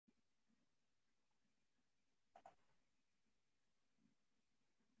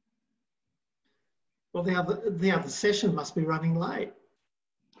Well, the other session must be running late.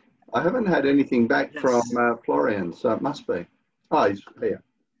 I haven't had anything back Yes. from Florian, so it must be. Oh, he's here.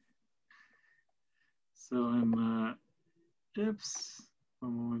 So I'm, oops,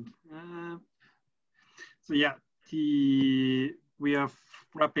 one moment. So yeah, we are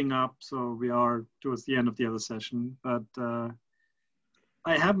wrapping up, so we are towards the end of the other session, but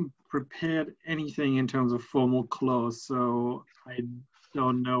I haven't prepared anything in terms of formal close, so I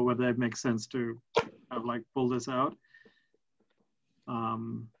don't know whether it makes sense to kind of like pull this out.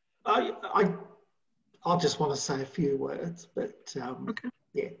 I'll just want to say a few words, but Okay.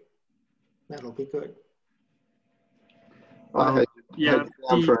 yeah, that'll be good. I had you down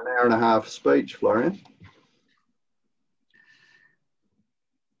for an hour and a half speech, Florian.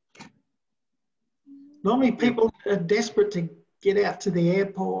 Normally people are desperate to get out to the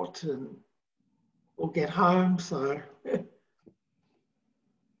airport or get home, so.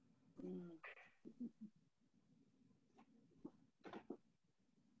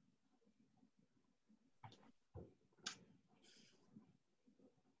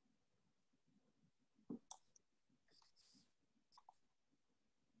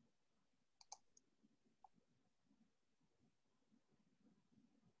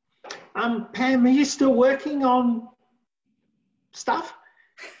 Pam, are you still working on stuff?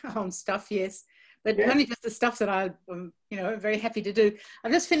 On stuff, yes, but only just the stuff that I'm, very happy to do.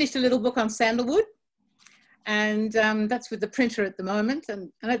 I've just finished a little book on sandalwood, and that's with the printer at the moment,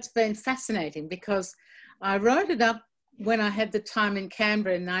 and it's been fascinating because I wrote it up when I had the time in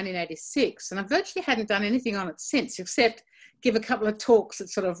Canberra in 1986, and I virtually hadn't done anything on it since, except give a couple of talks at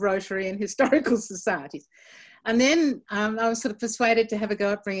sort of Rotary and historical societies. And then I was sort of persuaded to have a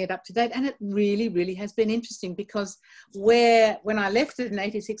go at bringing it up to date. And it really, really has been interesting because when I left it in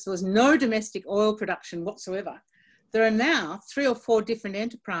 86, there was no domestic oil production whatsoever. There are now 3 or 4 different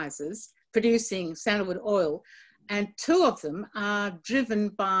enterprises producing sandalwood oil, and 2 of them are driven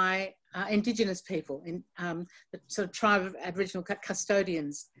by Indigenous people, in the sort of tribe of Aboriginal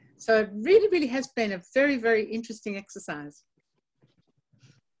custodians. So it really, really has been a very, very interesting exercise.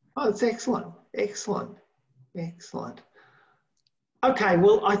 Oh, it's excellent, excellent. Excellent. Okay,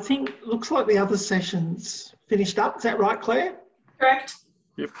 well, I think looks like the other session's finished up. Is that right, Claire? Correct.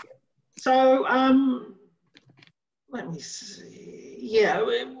 Yep. So, let me see. Yeah,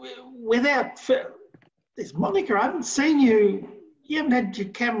 without there's Monica. I haven't seen you. You haven't had your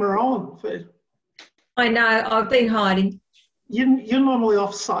camera on for. I know. I've been hiding. You're normally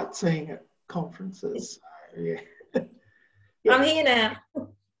off sightseeing at conferences. So, yeah. Yeah. I'm here now.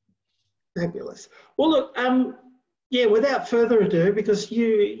 Fabulous. Well, look, yeah, without further ado, because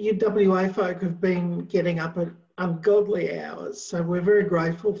you WA folk have been getting up at ungodly hours, so we're very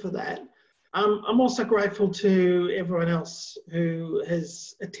grateful for that. I'm also grateful to everyone else who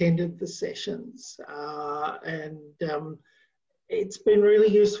has attended the sessions, and it's been really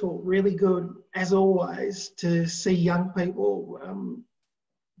useful, really good, as always, to see young people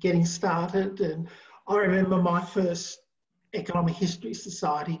getting started. And I remember my first Economic History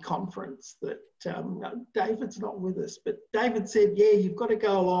Society conference that David's not with us, but David said, yeah, you've got to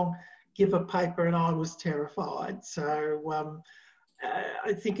go along, give a paper, and I was terrified. So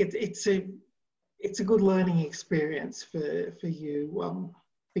I think it's a good learning experience for you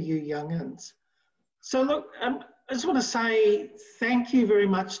young'uns. So look, I just want to say thank you very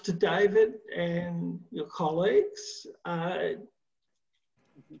much to David and your colleagues.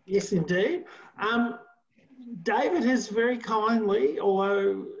 Yes, indeed. David has very kindly,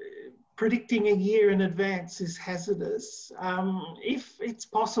 although predicting a year in advance is hazardous, if it's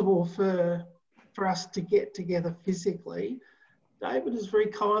possible for us to get together physically, David has very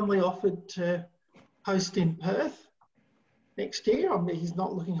kindly offered to host in Perth next year. I mean, he's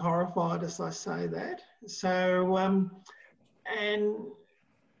not looking horrified as I say that. So, and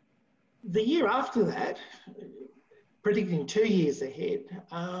the year after that, predicting 2 years ahead,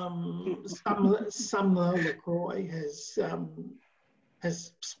 Sumner LaCroix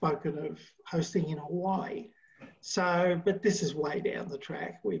has spoken of hosting in Hawaii. So, but this is way down the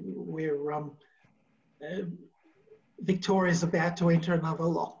track. Victoria's about to enter another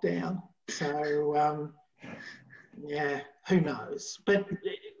lockdown. So, yeah, who knows? But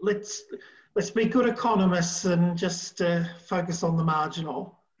let's be good economists and just focus on the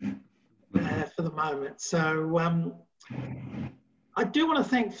marginal for the moment. So, I do want to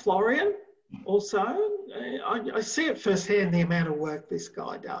thank Florian also. I see it firsthand, the amount of work this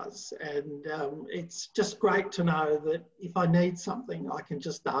guy does. And it's just great to know that if I need something, I can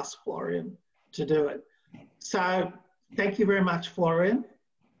just ask Florian to do it. So thank you very much, Florian.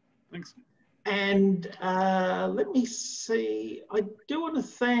 Thanks. And let me see, I do want to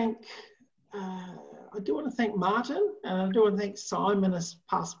thank I do want to thank Martin, and I do want to thank Simon as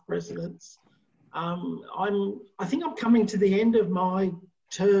past presidents. I think I'm coming to the end of my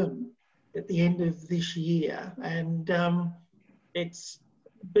term at the end of this year, and it's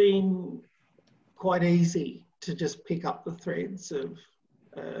been quite easy to just pick up the threads of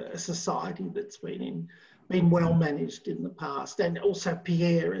a society that's been well managed in the past, and also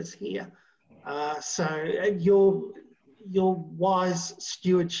Pierre is here. So your wise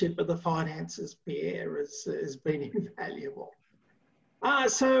stewardship of the finances, Pierre, has been invaluable.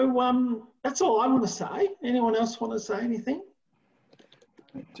 So that's all I want to say. Anyone else want to say anything?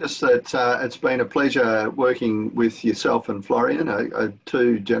 Just that it's been a pleasure working with yourself and Florian,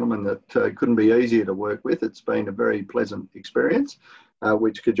 two gentlemen that couldn't be easier to work with. It's been a very pleasant experience,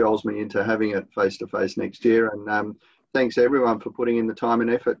 which cajoles me into having it face-to-face next year. And thanks everyone for putting in the time and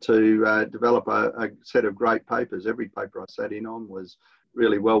effort to develop a set of great papers. Every paper I sat in on was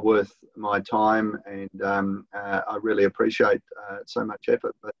really well worth my time, and I really appreciate so much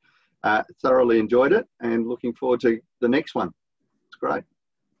effort. But thoroughly enjoyed it, and looking forward to the next one. It's great.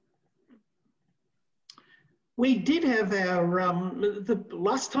 We did have our, the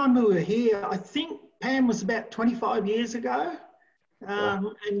last time we were here, I think, Pam, was about 25 years ago.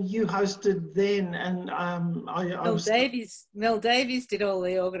 And you hosted then, and Mel Davies did all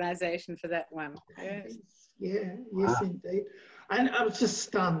the organisation for that one. Yes. Yeah, yes, indeed. And I was just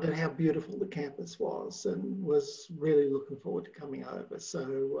stunned at how beautiful the campus was, and was really looking forward to coming over.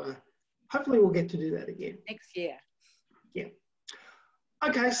 So hopefully we'll get to do that again. Next year. Yeah.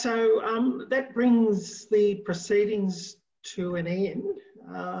 Okay, so that brings the proceedings to an end.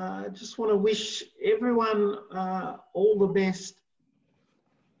 I just want to wish everyone all the best.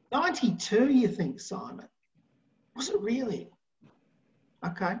 92, you think, Simon? Was it really?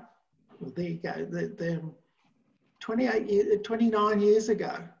 Okay. Well, there you go. They're 29 years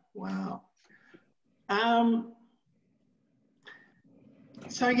ago. Wow.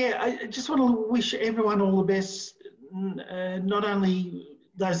 So yeah, I just want to wish everyone all the best. Not only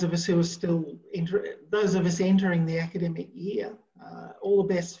those of us who are still entering the academic year, all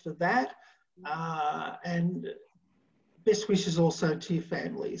the best for that, and best wishes also to your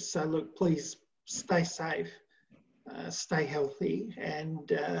families. So look, please stay safe, stay healthy,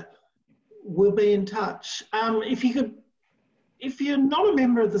 and we'll be in touch. If you're not a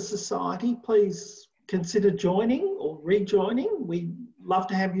member of the society, please consider joining or rejoining. We'd love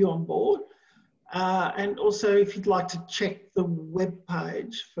to have you on board. And also, if you'd like to check the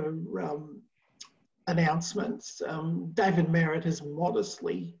webpage for announcements, David Merritt has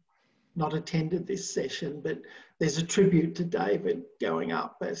modestly not attended this session, but there's a tribute to David going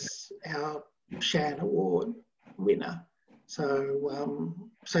up as our Shan Award winner. So,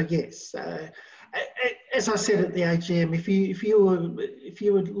 so yes, as I said at the AGM, if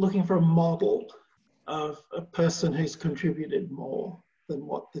you were looking for a model of a person who's contributed more than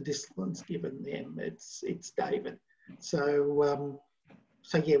what the discipline's given them, it's David. So,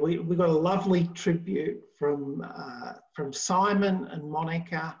 so yeah, we got a lovely tribute from Simon and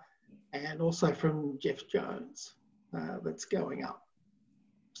Monica, and also from Jeff Jones that's going up.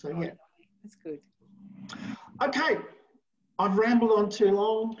 So yeah. That's good. Okay, I've rambled on too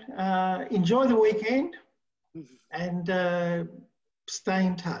long. Enjoy the weekend and stay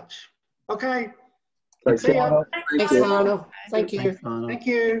in touch. Okay. Thanks, Lionel. Thanks, Lionel. Thank you. Thank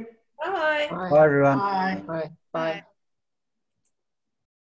you. Bye. Bye, everyone. Bye. Bye. Bye.